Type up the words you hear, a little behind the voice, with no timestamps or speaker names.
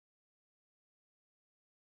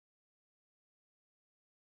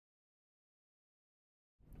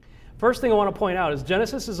First thing I want to point out is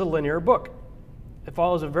Genesis is a linear book. It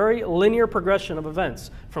follows a very linear progression of events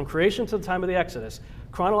from creation to the time of the Exodus.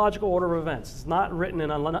 Chronological order of events. It's not written in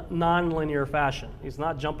a non-linear fashion. He's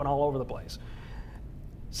not jumping all over the place.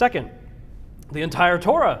 Second, the entire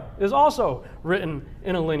Torah is also written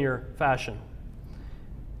in a linear fashion.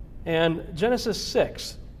 And Genesis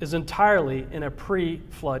 6 is entirely in a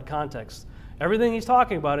pre-flood context. Everything he's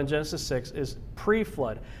talking about in Genesis 6 is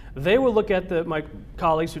pre-flood. They will look at my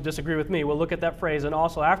colleagues who disagree with me will look at that phrase and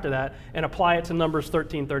also after that and apply it to Numbers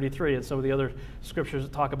 13:33 and some of the other scriptures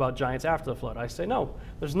that talk about giants after the flood. I say no.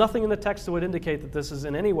 There's nothing in the text that would indicate that this is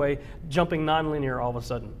in any way jumping nonlinear all of a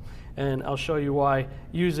sudden. And I'll show you why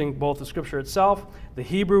using both the scripture itself, the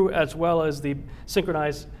Hebrew, as well as the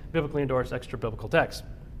synchronized, biblically endorsed extra-biblical text.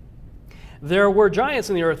 There were giants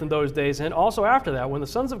in the earth in those days, and also after that, when the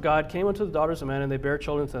sons of God came unto the daughters of men, and they bare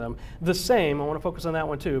children to them, the same, I want to focus on that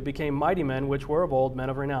one too, became mighty men, which were of old, men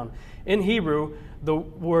of renown. In Hebrew, the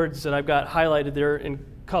words that I've got highlighted there in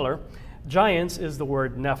color, giants is the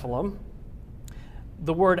word Nephilim.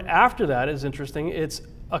 The word after that is interesting. It's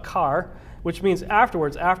akar, which means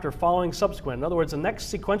afterwards, after, following, subsequent. In other words, the next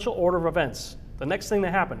sequential order of events, the next thing that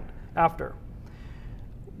happened after.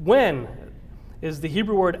 When is the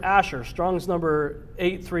Hebrew word asher, Strong's number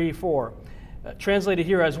 834, translated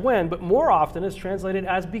here as when, but more often is translated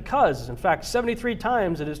as because. In fact, 73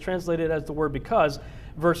 times it is translated as the word because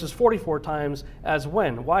versus 44 times as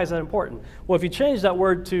when. Why is that important? Well, if you change that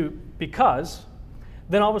word to because,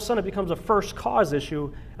 then all of a sudden it becomes a first cause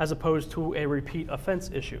issue as opposed to a repeat offense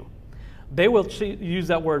issue. They will use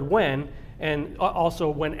that word when and also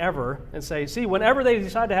whenever and say, see, whenever they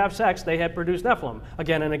decide to have sex, they had produced Nephilim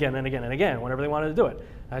again and again and again and again, whenever they wanted to do it.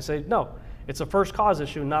 I say, no, it's a first cause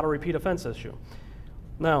issue, not a repeat offense issue.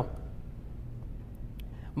 Now,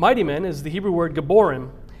 mighty men is the Hebrew word Gaborim,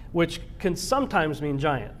 which can sometimes mean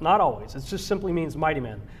giant, not always. It just simply means mighty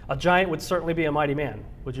man. A giant would certainly be a mighty man.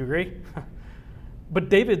 Would you agree? But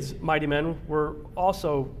David's mighty men were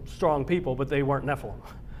also strong people, but they weren't Nephilim.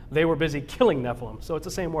 They were busy killing Nephilim. So it's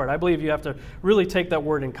the same word. I believe you have to really take that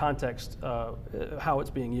word in context, how it's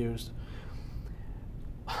being used.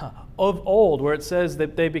 Of old, where it says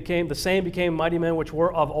that the same became mighty men which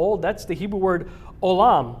were of old, that's the Hebrew word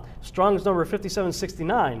olam, Strong's number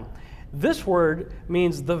 5769. This word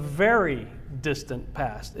means the very distant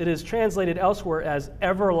past. It is translated elsewhere as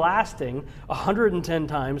everlasting 110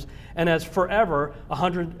 times and as forever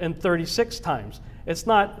 136 times. It's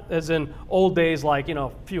not as in old days like,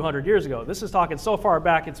 a few hundred years ago. This is talking so far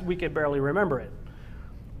back we can barely remember it.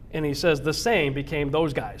 And he says the same became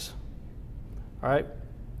those guys. All right?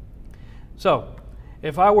 So,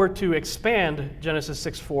 if I were to expand Genesis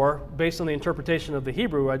 6:4 based on the interpretation of the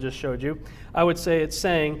Hebrew I just showed you, I would say it's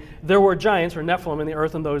saying there were giants or Nephilim in the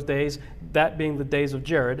earth in those days, that being the days of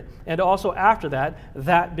Jared, and also after that,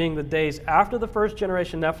 that being the days after the first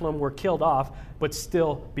generation Nephilim were killed off, but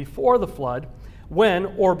still before the flood, when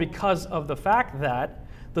or because of the fact that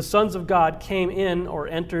the sons of God came in or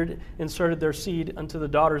inserted their seed unto the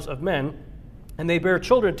daughters of men, and they bare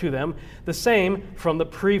children to them, the same from the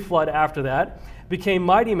pre-flood after that, became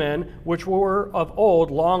mighty men, which were of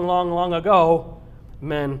old, long, long, long ago,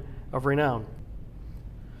 men of renown.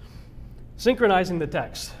 Synchronizing the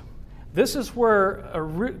text. This is where,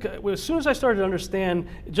 as soon as I started to understand,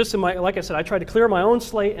 just in like I said, I tried to clear my own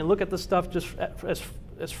slate and look at this stuff just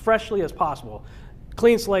as freshly as possible.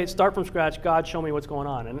 Clean slate, start from scratch, God, show me what's going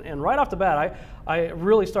on. And right off the bat, I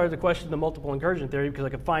really started to question the multiple incursion theory because I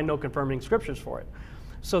could find no confirming scriptures for it.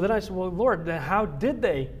 So then I said, well, Lord, how did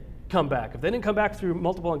they come back? If they didn't come back through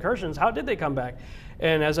multiple incursions, how did they come back?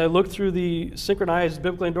 And as I looked through the synchronized,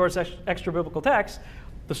 biblically endorsed extra-biblical text,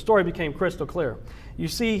 the story became crystal clear. You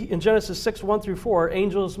see in Genesis 6:1-4,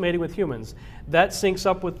 angels mating with humans. That syncs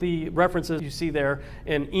up with the references you see there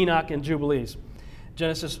in Enoch and Jubilees.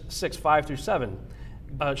 Genesis 6:5-7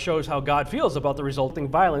 shows how God feels about the resulting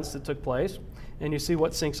violence that took place, and you see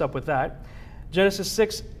what syncs up with that. Genesis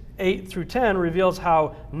 6:8-10 reveals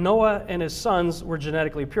how Noah and his sons were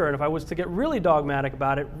genetically pure. And if I was to get really dogmatic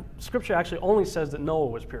about it, Scripture actually only says that Noah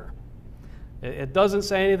was pure. It doesn't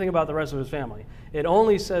say anything about the rest of his family. It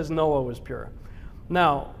only says Noah was pure.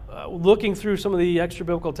 Now, looking through some of the extra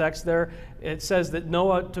biblical texts there, it says that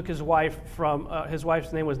Noah took his wife from, his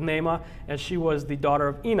wife's name was Naamah, and she was the daughter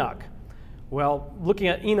of Enoch. Well, looking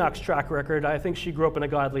at Enoch's track record, I think she grew up in a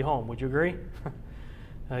godly home. Would you agree?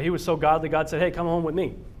 He was so godly, God said, hey, come home with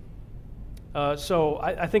me. So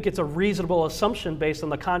I think it's a reasonable assumption based on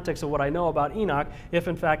the context of what I know about Enoch, if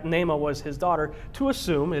in fact Naamah was his daughter, to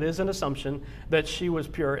assume, it is an assumption, that she was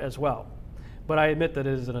pure as well. But I admit that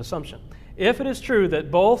it is an assumption. If it is true that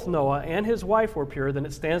both Noah and his wife were pure, then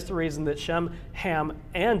it stands to reason that Shem, Ham,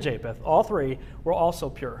 and Japheth, all three, were also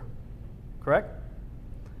pure. Correct?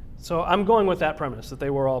 So I'm going with that premise, that they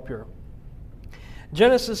were all pure.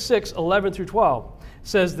 Genesis 6, 11 through 12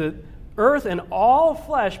 says that earth and all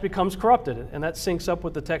flesh becomes corrupted, and that syncs up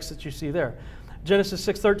with the text that you see there. Genesis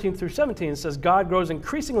 6, 13 through 17 says God grows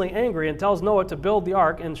increasingly angry and tells Noah to build the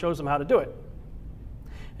ark and shows him how to do it.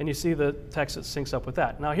 And you see the text that syncs up with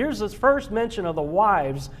that. Now here's the first mention of the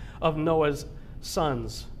wives of Noah's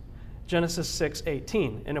sons. Genesis 6,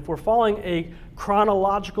 18. And if we're following a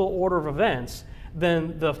chronological order of events,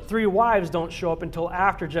 then the three wives don't show up until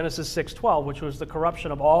after Genesis 6, 12, which was the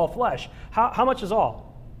corruption of all flesh. How much is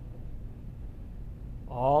all?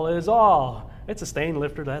 All is all. It's a stain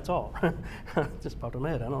lifter, that's all. Just popped in my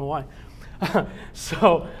head, I don't know why.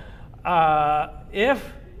 So,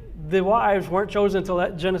 if the wives weren't chosen until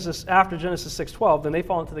after Genesis 6:12, then they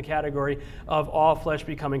fall into the category of all flesh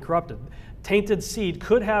becoming corrupted. Tainted seed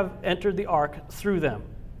could have entered the ark through them.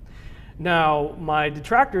 Now, my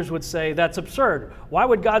detractors would say that's absurd. Why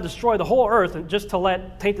would God destroy the whole earth just to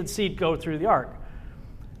let tainted seed go through the ark?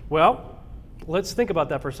 Well, let's think about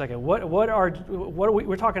that for a second.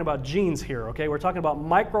 We're talking about genes here, okay? We're talking about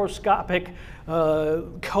microscopic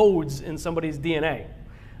codes in somebody's DNA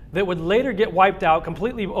that would later get wiped out,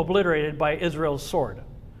 completely obliterated by Israel's sword.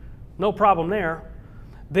 No problem there.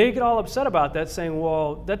 They get all upset about that, saying,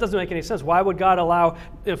 well, that doesn't make any sense. Why would God allow,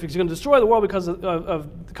 if he's going to destroy the world because of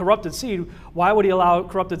corrupted seed, why would he allow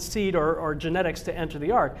corrupted seed or genetics to enter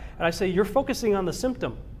the ark? And I say, you're focusing on the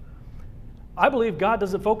symptom. I believe God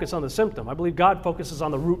doesn't focus on the symptom. I believe God focuses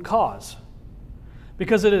on the root cause.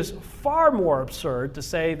 Because it is far more absurd to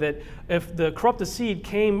say that if the corrupted seed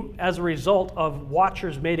came as a result of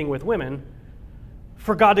watchers mating with women,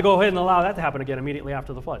 for God to go ahead and allow that to happen again immediately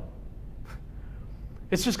after the flood.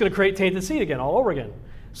 It's just going to create tainted seed again, all over again.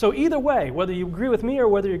 So either way, whether you agree with me or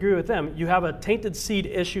whether you agree with them, you have a tainted seed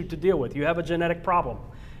issue to deal with. You have a genetic problem.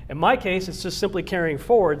 In my case, it's just simply carrying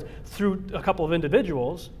forward through a couple of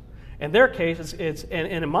individuals. In their case, and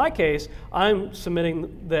in my case, I'm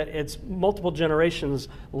submitting that it's multiple generations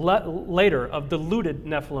later of diluted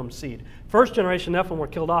Nephilim seed. First generation Nephilim were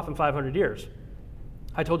killed off in 500 years.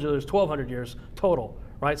 I told you there's 1,200 years total,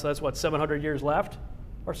 right? So that's what, 700 years left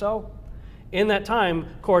or so? In that time,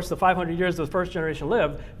 of course, the 500 years the first generation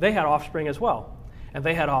lived, they had offspring as well. And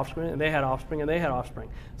they had offspring, and they had offspring, and they had offspring.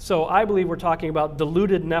 So I believe we're talking about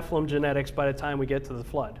diluted Nephilim genetics by the time we get to the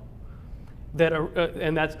flood.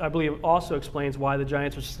 And that, I believe, also explains why the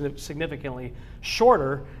giants are significantly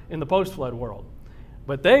shorter in the post-flood world.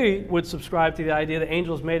 But they would subscribe to the idea that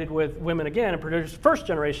angels mated with women again and produced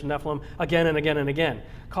first-generation Nephilim again and again and again,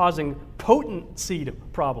 causing potent seed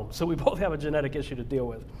problems. So we both have a genetic issue to deal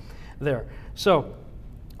with there. So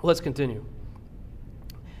let's continue.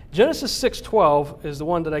 Genesis 6:12 is the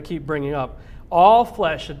one that I keep bringing up. All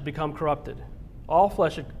flesh had become corrupted. All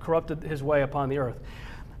flesh had corrupted his way upon the earth.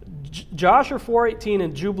 Joshua 4:18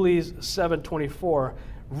 and Jubilees 7:24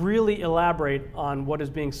 really elaborate on what is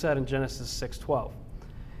being said in Genesis 6:12.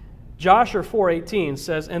 Joshua 4:18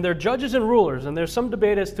 says, and they're judges and rulers, and there's some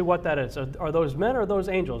debate as to what that is. Are those men or those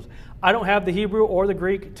angels? I don't have the Hebrew or the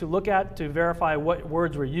Greek to look at to verify what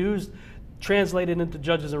words were used, translated into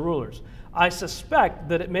judges and rulers. I suspect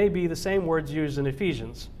that it may be the same words used in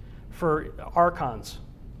Ephesians for archons,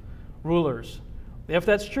 rulers. If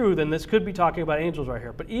that's true, then this could be talking about angels right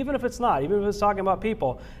here. But even if it's not, even if it's talking about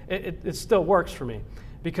people, it still works for me.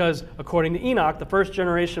 Because according to Enoch, the first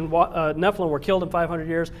generation Nephilim were killed in 500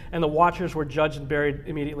 years, and the watchers were judged and buried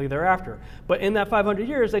immediately thereafter. But in that 500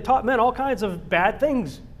 years, they taught men all kinds of bad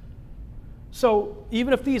things. So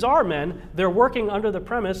even if these are men, they're working under the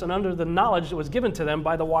premise and under the knowledge that was given to them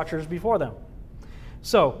by the watchers before them.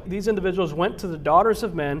 So these individuals went to the daughters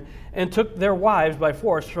of men and took their wives by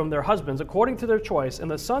force from their husbands according to their choice. And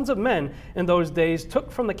the sons of men in those days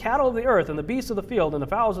took from the cattle of the earth and the beasts of the field and the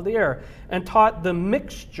fowls of the air and taught the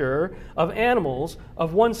mixture of animals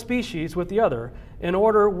of one species with the other in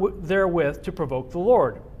order therewith to provoke the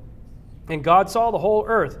Lord. And God saw the whole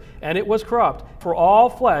earth, and it was corrupt, for all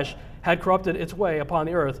flesh had corrupted its way upon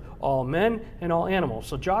the earth, all men and all animals.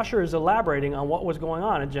 So Joshua is elaborating on what was going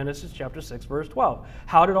on in Genesis chapter 6, verse 12.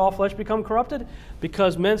 How did all flesh become corrupted?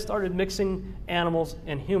 Because men started mixing animals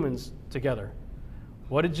and humans together.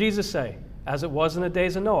 What did Jesus say? As it was in the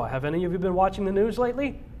days of Noah. Have any of you been watching the news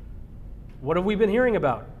lately? What have we been hearing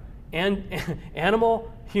about? And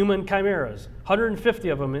animal-human chimeras. 150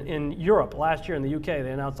 of them in Europe last year in the UK.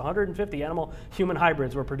 They announced 150 animal-human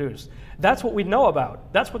hybrids were produced. That's what we know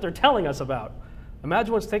about. That's what they're telling us about.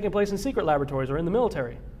 Imagine what's taking place in secret laboratories or in the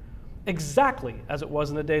military. exactly as it was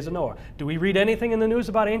in the days of Noah. Do we read anything in the news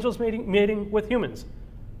about angels mating with humans?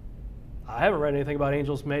 I haven't read anything about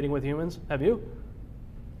angels mating with humans. Have you?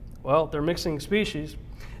 Well, they're mixing species.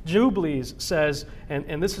 Jubilees says,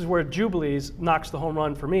 and this is where Jubilees knocks the home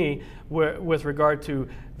run for me with regard to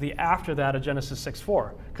the after that of Genesis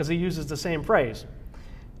 6:4, because he uses the same phrase.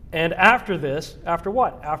 And after this, after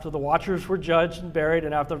what? After the watchers were judged and buried,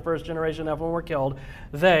 and after the first generation of Nephilim were killed,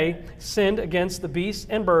 they sinned against the beasts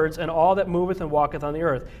and birds and all that moveth and walketh on the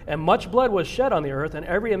earth. And much blood was shed on the earth, and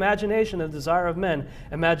every imagination and desire of men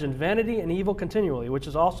imagined vanity and evil continually, which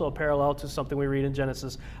is also a parallel to something we read in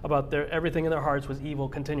Genesis about everything in their hearts was evil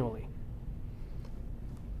continually.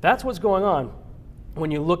 That's what's going on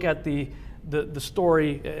when you look at the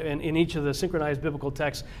story in each of the synchronized biblical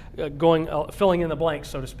texts, filling in the blanks,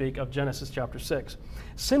 so to speak, of Genesis chapter 6.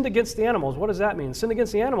 Sinned against the animals, what does that mean? Sinned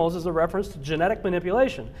against the animals is a reference to genetic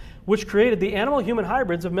manipulation, which created the animal-human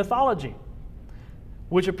hybrids of mythology,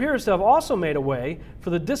 which appears to have also made a way for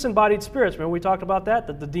the disembodied spirits. Remember we talked about that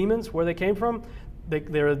the demons, where they came from,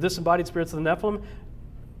 they're the disembodied spirits of the Nephilim,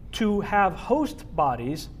 to have host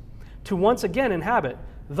bodies to once again inhabit,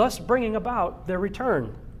 thus bringing about their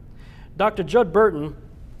return. Dr. Judd Burton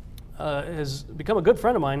has become a good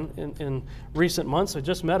friend of mine in recent months. I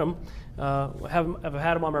just met him. I've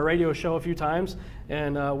had him on my radio show a few times,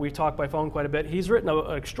 and we talk by phone quite a bit. He's written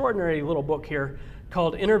an extraordinary little book here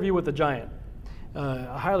called Interview with the Giant.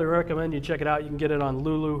 I highly recommend you check it out. You can get it on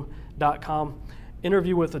lulu.com.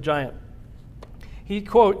 Interview with the Giant.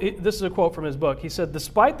 This is a quote from his book. He said,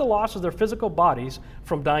 "Despite the loss of their physical bodies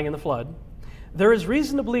from dying in the flood, there is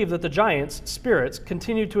reason to believe that the giants' spirits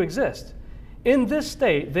continue to exist. In this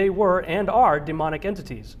state, they were and are demonic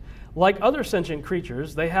entities. Like other sentient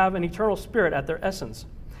creatures, they have an eternal spirit at their essence.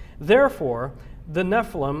 Therefore, the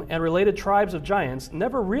Nephilim and related tribes of giants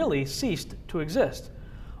never really ceased to exist.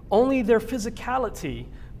 Only their physicality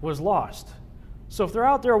was lost." So if they're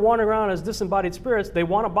out there wandering around as disembodied spirits, they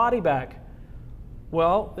want a body back.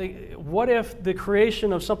 Well, what if the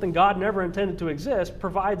creation of something God never intended to exist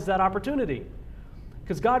provides that opportunity?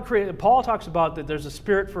 Because God created, Paul talks about that there's a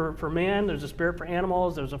spirit for man, there's a spirit for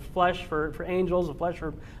animals, there's a flesh for angels, a flesh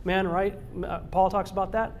for man, right? Paul talks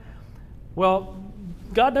about that. Well,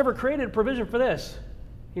 God never created a provision for this.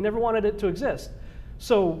 He never wanted it to exist.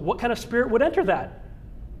 So what kind of spirit would enter that?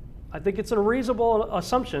 I think it's a reasonable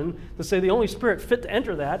assumption to say the only spirit fit to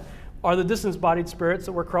enter that are the disembodied spirits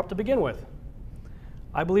that were corrupt to begin with.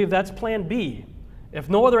 I believe that's plan B. If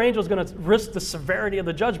no other angel is going to risk the severity of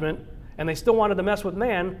the judgment, and they still wanted to mess with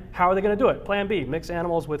man, how are they going to do it? Plan B, mix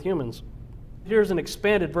animals with humans. Here's an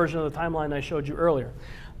expanded version of the timeline I showed you earlier.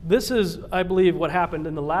 This is, I believe, what happened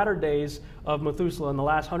in the latter days of Methuselah in the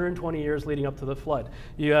last 120 years leading up to the flood.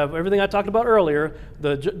 You have everything I talked about earlier,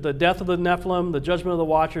 the death of the Nephilim, the judgment of the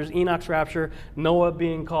watchers, Enoch's rapture, Noah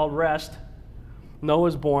being called rest,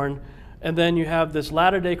 Noah's born, and then you have this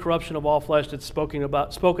latter-day corruption of all flesh that's spoken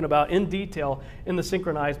about in detail in the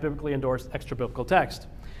synchronized, biblically endorsed extra-biblical text.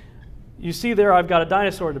 You see there I've got a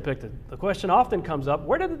dinosaur depicted. The question often comes up,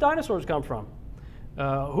 where did the dinosaurs come from?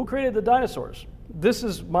 Who created the dinosaurs? This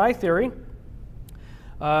is my theory.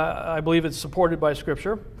 I believe it's supported by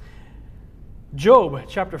Scripture. Job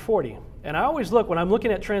chapter 40. And I always look, when I'm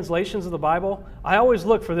looking at translations of the Bible, I always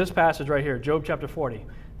look for this passage right here, Job chapter 40,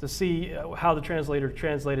 to see how the translator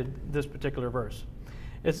translated this particular verse.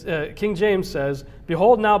 King James says,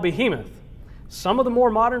 "Behold now behemoth." Some of the more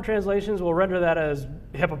modern translations will render that as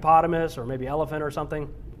hippopotamus or maybe elephant or something.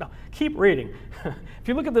 No, keep reading. If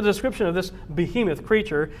you look at the description of this behemoth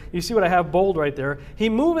creature, you see what I have bold right there. "He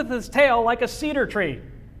moveth his tail like a cedar tree."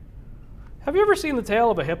 Have you ever seen the tail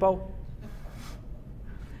of a hippo?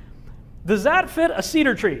 Does that fit a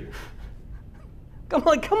cedar tree? Come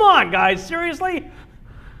on, guys, seriously?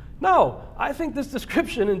 No, I think this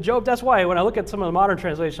description in Job, that's why when I look at some of the modern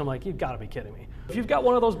translations, I'm like, you've got to be kidding me. If you've got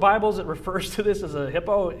one of those Bibles that refers to this as a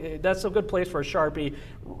hippo, that's a good place for a Sharpie.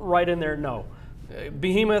 Right in there, no.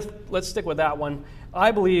 Behemoth, let's stick with that one.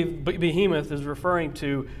 I believe behemoth is referring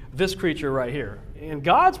to this creature right here. And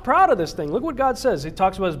God's proud of this thing. Look what God says. He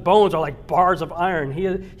talks about his bones are like bars of iron.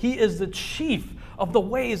 He is the chief of the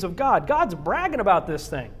ways of God. God's bragging about this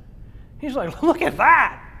thing. He's like, look at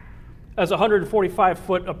that, as a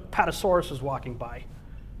 145-foot Apatosaurus is walking by.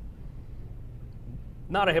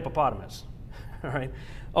 Not a hippopotamus. All right.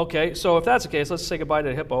 Okay, so if that's the case, let's say goodbye to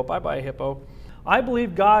the hippo. Bye-bye, hippo. I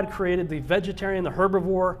believe God created the vegetarian, the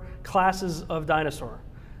herbivore classes of dinosaur,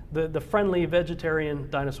 the friendly vegetarian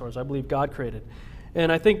dinosaurs. I believe God created.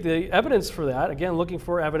 And I think the evidence for that, again, looking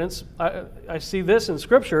for evidence, I see this in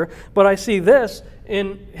Scripture, but I see this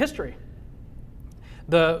in history.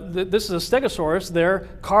 This is a stegosaurus there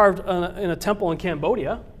carved in a temple in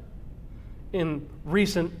Cambodia in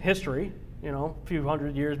recent history, a few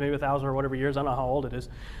hundred years, maybe 1,000 or whatever years, I don't know how old it is.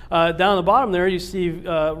 Down the bottom there, you see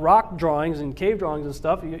rock drawings and cave drawings and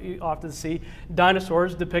stuff. You often see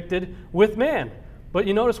dinosaurs depicted with man. But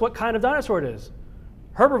you notice what kind of dinosaur it is.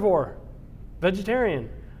 Herbivore, vegetarian.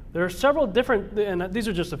 There are several different, and these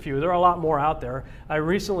are just a few. There are a lot more out there. I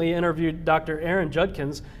recently interviewed Dr. Aaron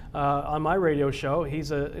Judkins on my radio show.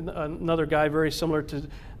 He's another guy very similar to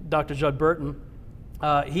Dr. Judd Burton.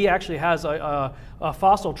 He actually has a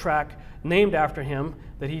fossil track named after him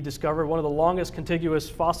that he discovered, one of the longest contiguous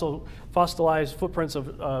fossilized footprints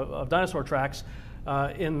of dinosaur tracks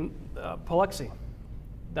in Biloxi,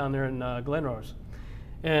 down there in Glenrose.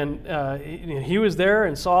 And he was there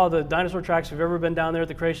and saw the dinosaur tracks. If you've ever been down there at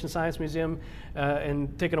the Creation Science Museum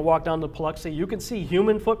and taken a walk down to Biloxi, you can see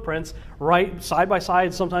human footprints right side by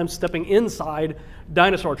side, sometimes stepping inside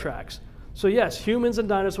dinosaur tracks. So yes, humans and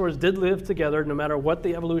dinosaurs did live together, no matter what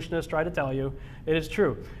the evolutionists try to tell you. It is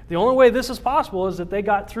true. The only way this is possible is that they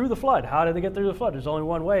got through the flood. How did they get through the flood? There's only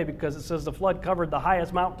one way, because it says the flood covered the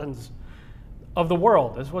highest mountains of the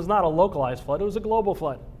world. This was not a localized flood, it was a global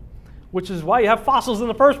flood, which is why you have fossils in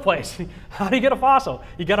the first place. How do you get a fossil?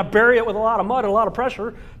 You got to bury it with a lot of mud and a lot of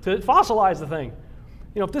pressure to fossilize the thing.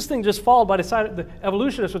 If this thing just falls by the side, the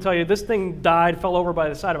evolutionists will tell you this thing died, fell over by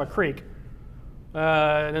the side of a creek,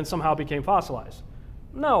 and then somehow became fossilized.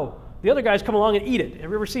 No, the other guys come along and eat it. Have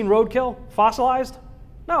you ever seen roadkill fossilized?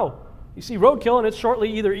 No. You see roadkill and it's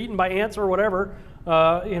shortly either eaten by ants or whatever.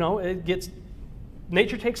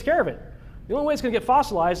 Nature takes care of it. The only way it's going to get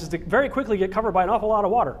fossilized is to very quickly get covered by an awful lot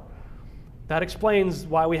of water. That explains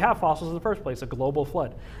why we have fossils in the first place, a global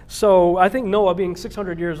flood. So I think Noah, being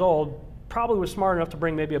 600 years old, probably was smart enough to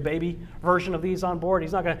bring maybe a baby version of these on board.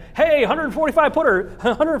 He's not going to, hey, 145 footer,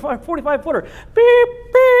 beep,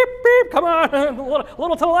 beep, beep, come on, a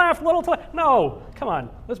little to the left, little to the left. No, come on,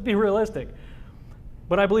 let's be realistic.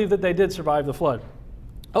 But I believe that they did survive the flood.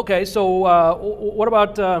 Okay, so what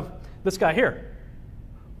about this guy here?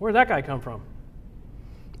 Where did that guy come from?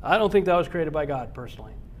 I don't think that was created by God,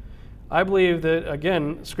 personally. I believe that,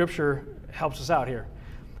 again, Scripture helps us out here.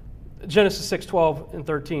 Genesis 6:12 and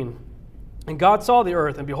 13. And God saw the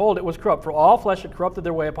earth, and behold, it was corrupt, for all flesh had corrupted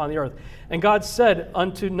their way upon the earth. And God said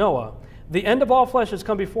unto Noah, the end of all flesh has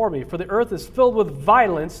come before me, for the earth is filled with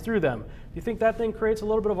violence through them. Do you think that thing creates a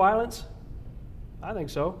little bit of violence? I think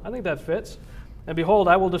so. I think that fits. And behold,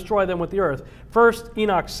 I will destroy them with the earth. First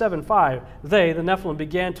Enoch 7:5. They, the Nephilim,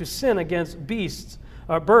 began to sin against beasts,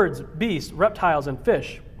 birds, beasts, reptiles, and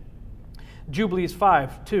fish. Jubilees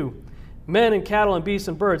 5:2. Men and cattle and beasts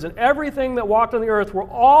and birds and everything that walked on the earth were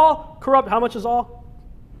all corrupt. How much is all?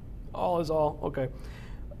 All is all. Okay.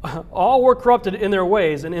 All were corrupted in their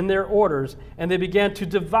ways and in their orders, and they began to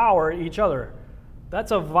devour each other.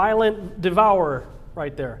 That's a violent devourer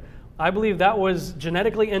right there. I believe that was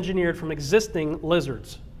genetically engineered from existing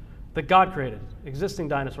lizards that God created, existing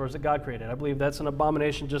dinosaurs that God created. I believe that's an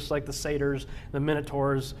abomination, just like the satyrs, the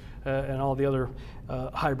minotaurs, and all the other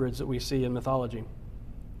hybrids that we see in mythology.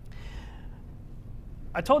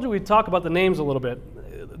 I told you we'd talk about the names a little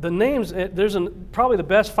bit. The names, there's probably the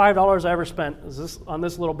best $5 I ever spent is on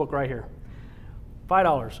this little book right here.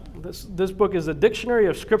 $5. This book is a dictionary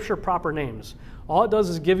of Scripture proper names. All it does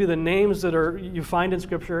is give you the names that you find in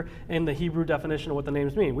Scripture and the Hebrew definition of what the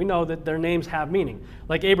names mean. We know that their names have meaning.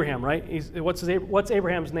 Like Abraham, right? What's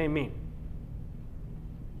Abraham's name mean?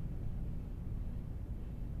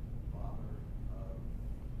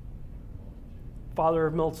 Father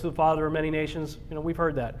of multitudes, father of many nations. We've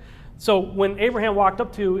heard that. So when Abraham walked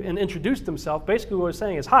up to and introduced himself, basically what he was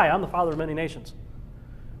saying is, hi, I'm the father of many nations.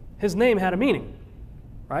 His name had a meaning,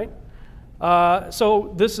 right?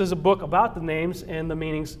 So this is a book about the names and the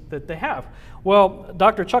meanings that they have. Well,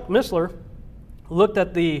 Dr. Chuck Missler looked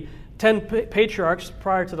at the 10 patriarchs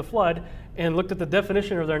prior to the flood and looked at the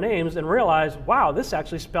definition of their names and realized, wow, this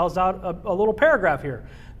actually spells out a little paragraph here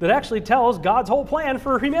that actually tells God's whole plan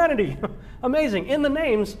for humanity. Amazing. In the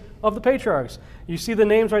names of the patriarchs. You see the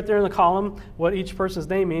names right there in the column, what each person's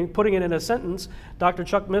name means. Putting it in a sentence, Dr.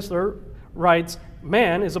 Chuck Missler writes,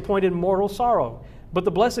 man is appointed mortal sorrow, but the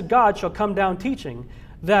blessed God shall come down teaching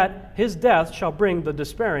that his death shall bring the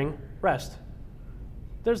despairing rest.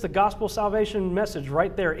 There's the gospel salvation message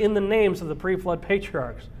right there in the names of the pre-flood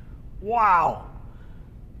patriarchs. Wow.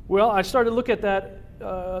 Well, I started to look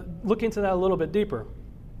into that a little bit deeper.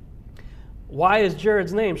 Why is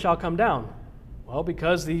Jared's name shall come down? Well,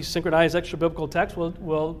 because the synchronized extra-biblical text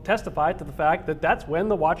will testify to the fact that that's when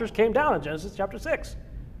the watchers came down in Genesis chapter 6.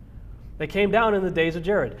 They came down in the days of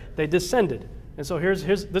Jared. They descended. And so here's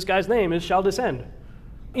this guy's name is shall descend.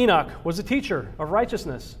 Enoch was a teacher of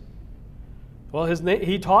righteousness. Well,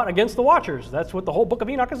 he taught against the Watchers. That's what the whole book of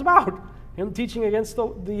Enoch is about, him teaching against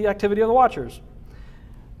the activity of the Watchers.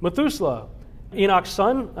 Methuselah, Enoch's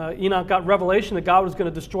son. Enoch got revelation that God was going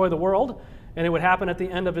to destroy the world, and it would happen at the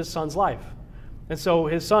end of his son's life. And so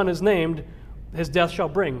his son is named, his death shall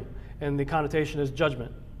bring, and the connotation is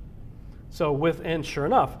judgment. So and sure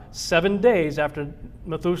enough, 7 days after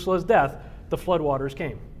Methuselah's death, the floodwaters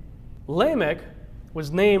came. Lamech was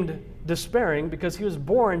named despairing because he was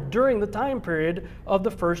born during the time period of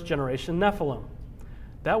the first generation Nephilim.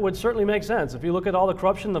 That would certainly make sense. If you look at all the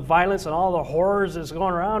corruption, the violence, and all the horrors that's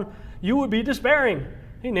going around, you would be despairing.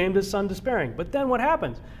 He named his son despairing. But then what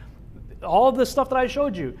happens? All of this stuff that I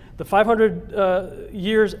showed you, the 500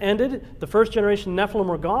 years ended, the first generation Nephilim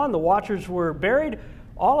were gone, the Watchers were buried,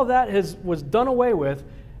 all of that was done away with,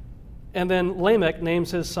 and then Lamech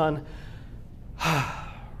names his son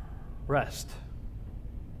Rest.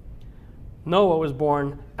 Noah was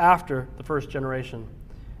born after the first generation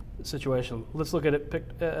situation. Let's look at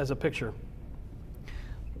it as a picture.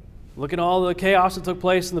 Look at all the chaos that took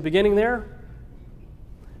place in the beginning there.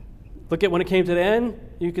 Look at when it came to the end.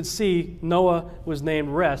 You could see Noah was named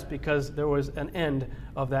Rest because there was an end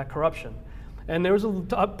of that corruption. And there was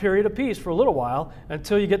a period of peace for a little while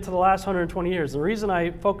until you get to the last 120 years. The reason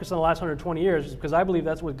I focus on the last 120 years is because I believe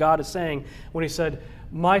that's what God is saying when he said,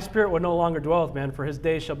 my spirit will no longer dwell with man, for his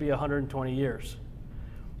days shall be 120 years.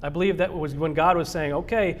 I believe that was when God was saying,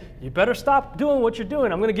 okay, you better stop doing what you're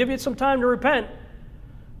doing. I'm going to give you some time to repent.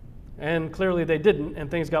 And clearly they didn't, and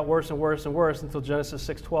things got worse and worse and worse until Genesis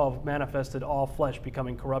 6:12 manifested all flesh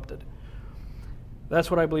becoming corrupted. That's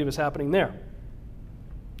what I believe is happening there.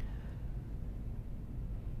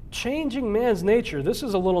 Changing man's nature. This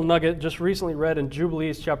is a little nugget just recently read in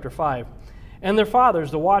Jubilees chapter 5. And their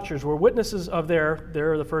fathers, the Watchers, were witnesses of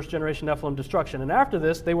the first generation Nephilim destruction. And after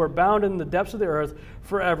this, they were bound in the depths of the earth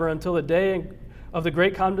forever until the day of the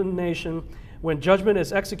great condemnation, when judgment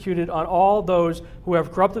is executed on all those who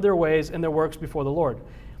have corrupted their ways and their works before the Lord.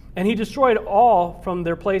 And he destroyed all from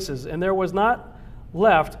their places, and there was not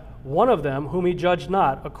left one of them whom he judged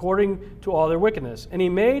not, according to all their wickedness. And he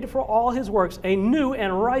made for all his works a new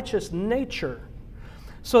and righteous nature,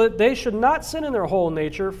 so that they should not sin in their whole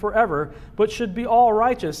nature forever, but should be all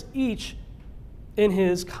righteous, each in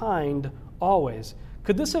his kind always.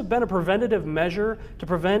 Could this have been a preventative measure to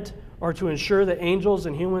prevent or to ensure that angels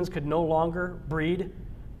and humans could no longer breed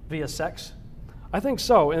via sex? I think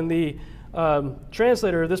so. And the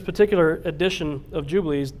translator of this particular edition of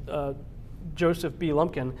Jubilees, Joseph B.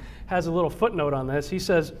 Lumpkin, has a little footnote on this. He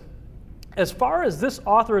says, as far as this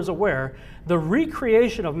author is aware, the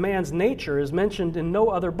recreation of man's nature is mentioned in no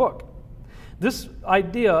other book. This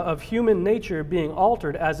idea of human nature being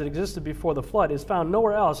altered as it existed before the flood is found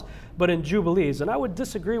nowhere else but in Jubilees. And I would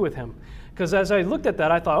disagree with him, because as I looked at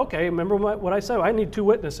that, I thought, okay, remember what I said? I need 2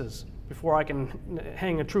 witnesses before I can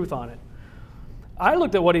hang a truth on it. I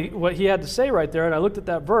looked at what he had to say right there, and I looked at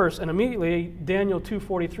that verse, and immediately Daniel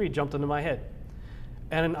 2:43 jumped into my head.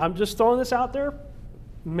 And I'm just throwing this out there.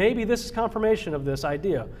 Maybe this is confirmation of this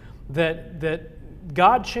idea that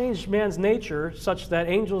God changed man's nature such that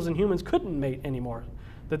angels and humans couldn't mate anymore,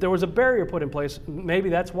 that there was a barrier put in place. Maybe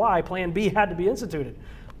that's why Plan B had to be instituted.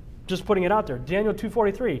 Just putting it out there. Daniel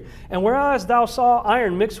 2:43. And whereas thou saw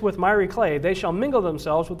iron mixed with miry clay, they shall mingle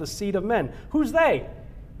themselves with the seed of men. Who's they?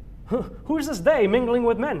 Who's this they mingling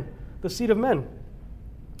with men? The seed of men.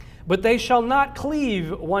 But they shall not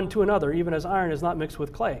cleave one to another, even as iron is not mixed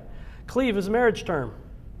with clay. Cleave is a marriage term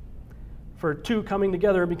for 2 coming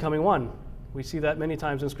together and becoming one. We see that many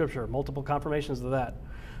times in Scripture, multiple confirmations of that.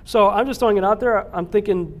 So I'm just throwing it out there. I'm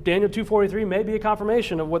thinking Daniel 2:43 may be a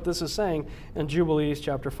confirmation of what this is saying in Jubilees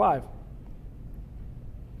chapter 5.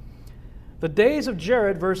 The days of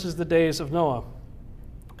Jared versus the days of Noah.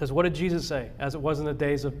 Because what did Jesus say? As it was in the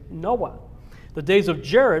days of Noah. The days of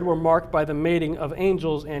Jared were marked by the mating of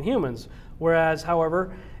angels and humans, whereas,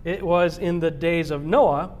 however, it was in the days of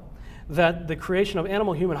Noah that the creation of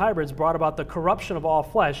animal-human hybrids brought about the corruption of all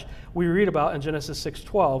flesh we read about in Genesis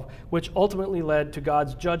 6:12, which ultimately led to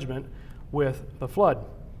God's judgment with the flood.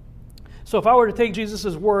 So if I were to take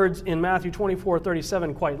Jesus' words in Matthew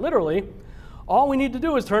 24:37 quite literally, all we need to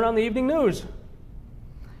do is turn on the evening news.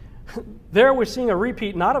 There we're seeing a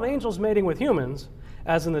repeat not of angels mating with humans,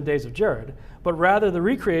 as in the days of Jared, but rather the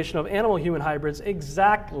recreation of animal-human hybrids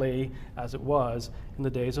exactly as it was in the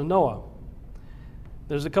days of Noah.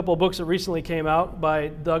 There's a couple of books that recently came out by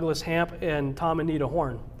Douglas Hamp and Tom and Nita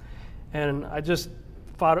Horn. And I just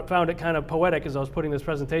found it kind of poetic as I was putting this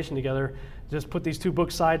presentation together. Just put these 2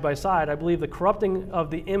 books side by side. I believe the corrupting of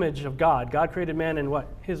the image of God. God created man in what?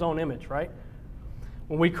 His own image, right?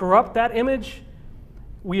 When we corrupt that image,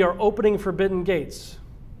 we are opening forbidden gates.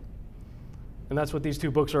 And that's what these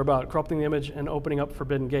two books are about, corrupting the image and opening up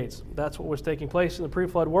forbidden gates. That's what was taking place in the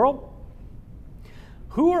pre-flood world.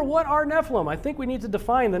 Who or what are Nephilim? I think we need to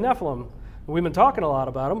define the Nephilim. We've been talking a lot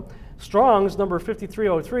about them. Strong's number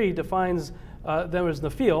 5303 defines them as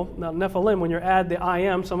Nephil. Now, Nephilim, when you add the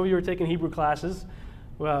I-am, some of you are taking Hebrew classes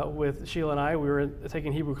with Sheila and I. We were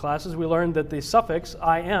taking Hebrew classes. We learned that the suffix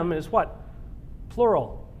I-am is what?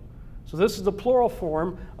 Plural. So this is the plural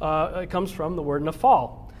form. It comes from the word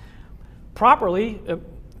Nephal. Properly,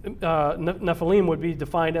 Nephilim would be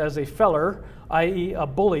defined as a feller, i.e. a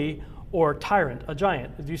bully, or tyrant, a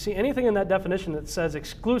giant. Do you see anything in that definition that says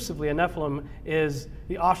exclusively a Nephilim is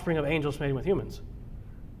the offspring of angels mating with humans?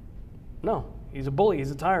 No. He's a bully.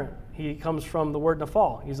 He's a tyrant. He comes from the word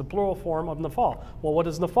Nephal. He's a plural form of Nephal. Well, what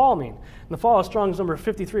does Nephal mean? Nephal, Strong's number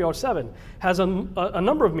 5307, has a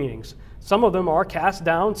number of meanings. Some of them are cast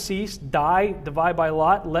down, cease, die, divide by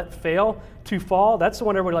lot, let fail, to fall. That's the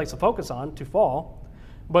one everybody likes to focus on, to fall.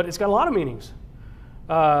 But it's got a lot of meanings.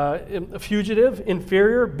 Fugitive,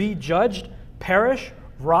 inferior, be judged, perish,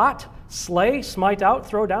 rot, slay, smite out,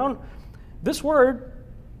 throw down. This word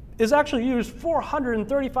is actually used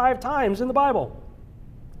 435 times in the Bible.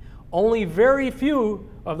 Only very few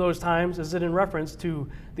of those times is it in reference to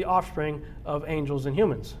the offspring of angels and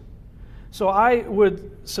humans. So I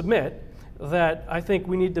would submit that I think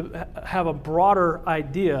we need to have a broader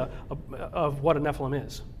idea of what a Nephilim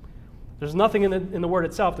is. There's nothing in the word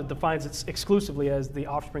itself that defines it exclusively as the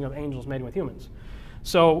offspring of angels mating with humans.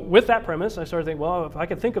 So with that premise, I started thinking, well, if I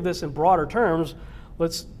could think of this in broader terms,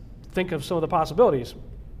 let's think of some of the possibilities.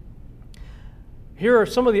 Here are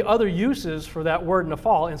some of the other uses for that word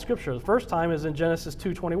Nephal in Scripture. The first time is in Genesis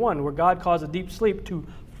 2:21, where God caused a deep sleep to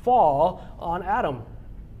fall on Adam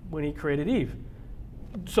when he created Eve.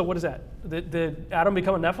 So what is that? Did Adam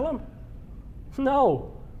become a Nephilim?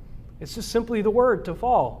 No. It's just simply the word to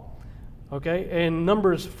fall. Okay? In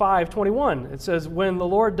Numbers 5:21, it says, when the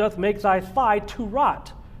Lord doth make thy thigh to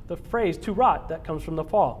rot. The phrase to rot, that comes from the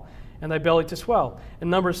fall. And thy belly to swell.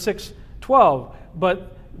 In Numbers 6:12,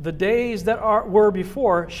 but the days that were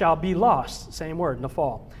before shall be lost. Same word,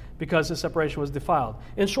 Nephal, because the separation was defiled.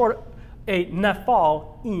 In short, a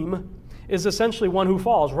Nephalim is essentially one who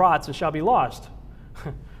falls, rots, and shall be lost,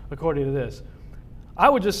 according to this. I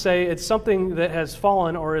would just say it's something that has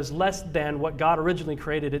fallen or is less than what God originally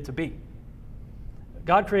created it to be.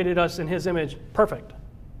 God created us in his image perfect.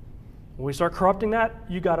 When we start corrupting that,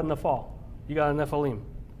 you got a Nephal. You got a Nephilim.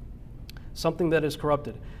 Something that is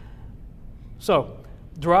corrupted. So,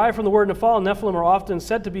 derived from the word Nephal, Nephilim are often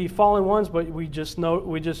said to be fallen ones, but I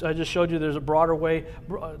just showed you there's a broader way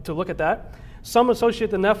to look at that. Some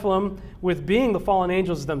associate the Nephilim with being the fallen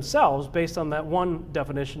angels themselves based on that one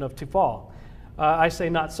definition of to fall. I say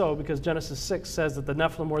not so, because Genesis 6 says that the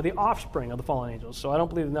Nephilim were the offspring of the fallen angels. So I don't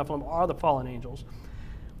believe the Nephilim are the fallen angels.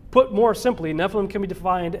 Put more simply, Nephilim can be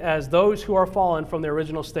defined as those who are fallen from their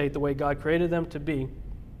original state, the way God created them to be.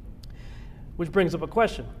 Which brings up a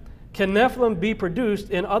question. Can Nephilim be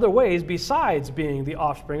produced in other ways besides being the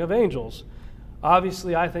offspring of angels?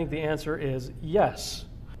 Obviously, I think the answer is yes,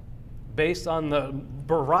 based on the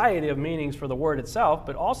variety of meanings for the word itself,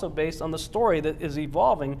 but also based on the story that is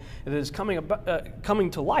evolving, that is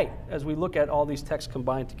coming to light as we look at all these texts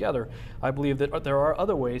combined together. I believe that there are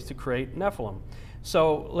other ways to create Nephilim.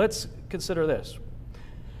 So let's consider this.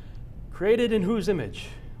 Created in whose image?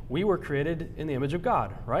 We were created in the image of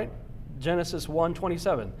God, right? Genesis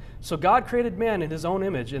 1:27. So God created man in his own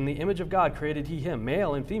image. In the image of God created he him.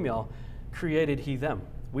 Male and female created he them.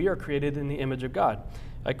 We are created in the image of God.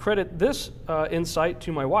 I credit this insight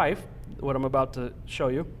to my wife, what I'm about to show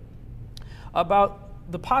you,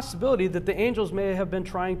 about the possibility that the angels may have been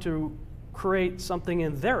trying to create something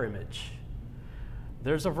in their image.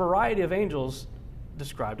 There's a variety of angels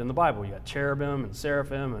described in the Bible. You got cherubim and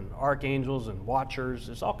seraphim and archangels and watchers.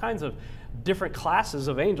 There's all kinds of different classes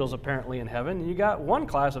of angels apparently in heaven. And you got one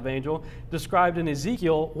class of angel described in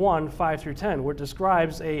Ezekiel 1:5-10, where it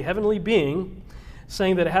describes a heavenly being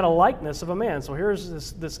saying that it had a likeness of a man. So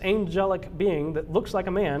here's this angelic being that looks like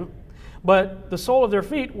a man, but the sole of their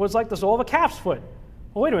feet was like the sole of a calf's foot.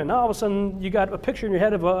 Well, wait a minute. Now all of a sudden you got a picture in your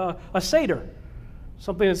head of a satyr,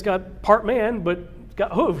 something that's got part man but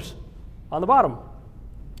got hooves on the bottom.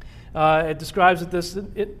 It describes that this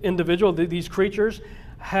individual, these creatures,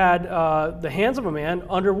 had the hands of a man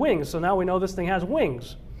under wings. So now we know this thing has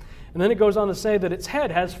wings. And then it goes on to say that its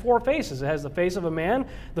head has 4 faces. It has the face of a man,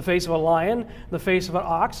 the face of a lion, the face of an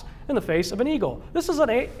ox, and the face of an eagle. This is an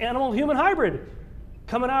animal-human hybrid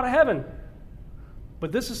coming out of heaven.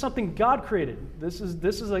 But this is something God created. This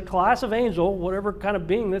is a class of angel, whatever kind of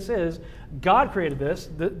being this is. God created this.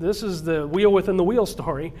 This is the wheel within the wheel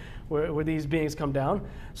story where these beings come down.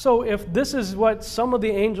 So if this is what some of the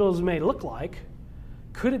angels may look like,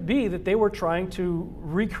 could it be that they were trying to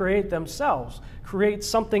recreate themselves, create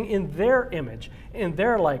something in their image, in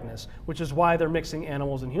their likeness, which is why they're mixing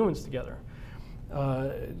animals and humans together?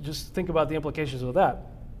 Just think about the implications of that.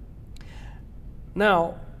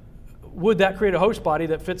 Now, would that create a host body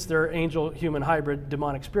that fits their angel-human hybrid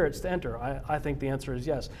demonic spirits to enter? I think the answer is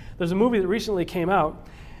yes. There's a movie that recently came out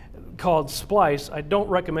called Splice. I don't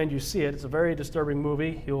recommend you see it. It's a very disturbing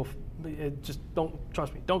movie. Just don't,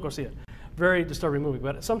 trust me, don't go see it. Very disturbing movie.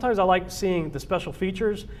 But sometimes I like seeing the special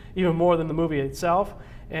features even more than the movie itself.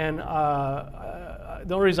 And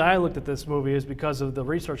the only reason I looked at this movie is because of the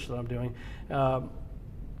research that I'm doing.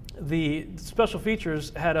 The special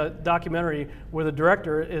features had a documentary where the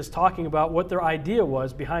director is talking about what their idea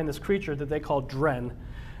was behind this creature that they call Dren.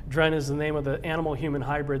 Dren is the name of the animal-human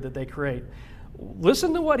hybrid that they create.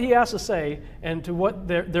 Listen to what he has to say and to what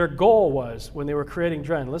their goal was when they were creating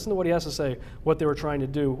Dren. Listen to what he has to say, what they were trying to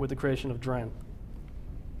do with the creation of Dren.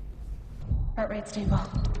 Heart rate stable.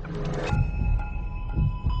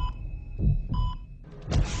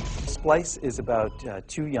 Splice is about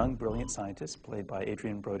two young, brilliant scientists, played by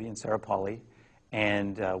Adrian Brody and Sarah Polley,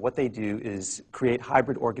 and what they do is create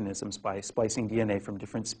hybrid organisms by splicing DNA from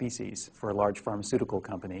different species for a large pharmaceutical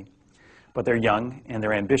company. But they're young and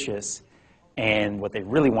they're ambitious, and what they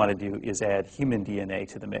really want to do is add human DNA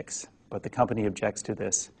to the mix. But the company objects to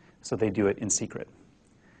this, so they do it in secret.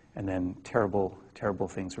 And then terrible, terrible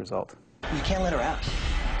things result. You can't let her out.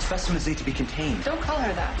 Specimens need to be contained. Don't call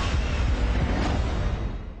her that.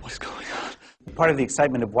 What's going on? Part of the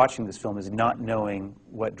excitement of watching this film is not knowing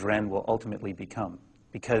what Dren will ultimately become,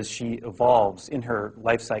 because she evolves in her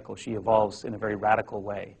life cycle. She evolves in a very radical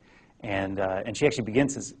way, and she actually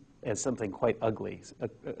begins as something quite ugly,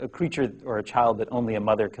 a creature or a child that only a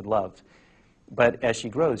mother could love. But as she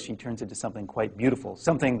grows, she turns into something quite beautiful,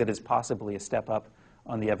 something that is possibly a step up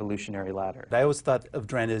on the evolutionary ladder. I always thought of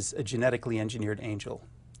Dren as a genetically engineered angel.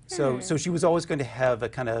 So she was always going to have a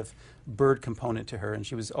kind of bird component to her, and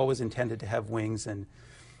she was always intended to have wings, and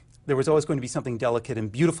there was always going to be something delicate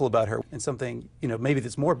and beautiful about her, and something, you know, maybe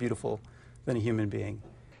that's more beautiful than a human being.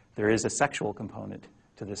 There is a sexual component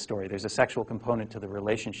to this story. There's a sexual component to the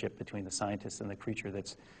relationship between the scientist and the creature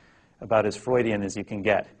that's about as Freudian as you can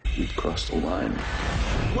get. We've crossed the line.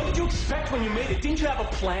 What did you expect when you made it? Didn't you have a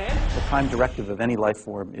plan? The prime directive of any life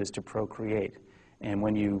form is to procreate, and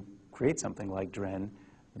when you create something like Dren,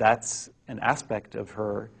 that's an aspect of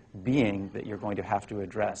her being that you're going to have to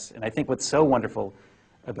address. And I think what's so wonderful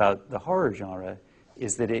about the horror genre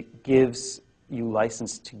is that it gives you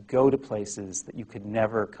license to go to places that you could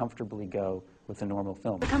never comfortably go with a normal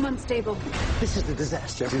film. Become unstable. This is the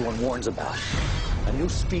disaster everyone warns about. A new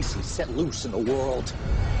species set loose in the world.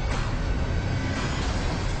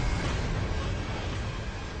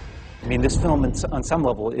 I mean, this film on some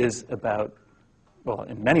level is about, well,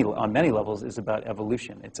 on many levels, is about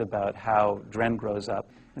evolution. It's about how Dren grows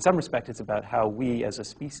up. In some respect, it's about how we as a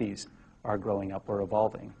species are growing up or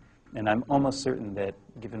evolving. And I'm almost certain that,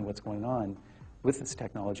 given what's going on with this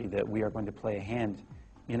technology, that we are going to play a hand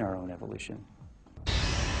in our own evolution.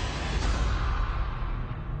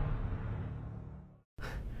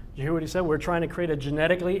 Did you hear what he said? We're trying to create a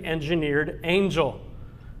genetically engineered angel.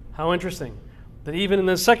 How interesting. That even in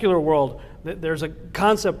the secular world, there's a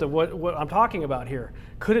concept of what I'm talking about here.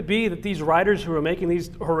 Could it be that these writers who are making these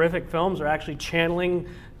horrific films are actually channeling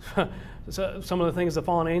some of the things the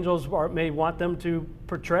fallen angels may want them to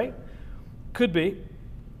portray? Could be.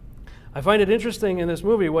 I find it interesting in this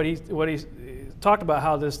movie what he talked about,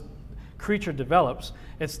 how this creature develops.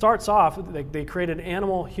 It starts off, they create an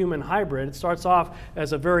animal-human hybrid. It starts off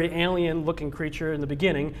as a very alien-looking creature in the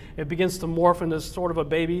beginning. It begins to morph into sort of a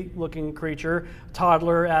baby-looking creature,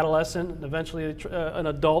 toddler, adolescent, and eventually an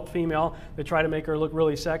adult female. They try to make her look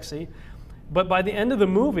really sexy. But by the end of the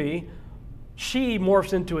movie, she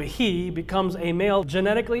morphs into a he, becomes a male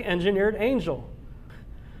genetically engineered angel.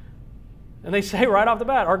 And they say right off the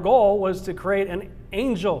bat, our goal was to create an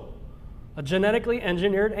angel, a genetically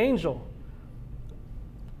engineered angel.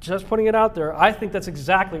 Just putting it out there, I think that's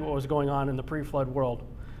exactly what was going on in the pre-flood world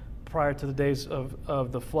prior to the days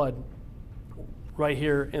of the flood, right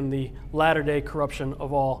here in the latter-day corruption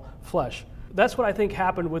of all flesh. That's what I think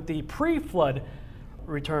happened with the pre-flood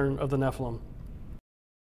return of the Nephilim.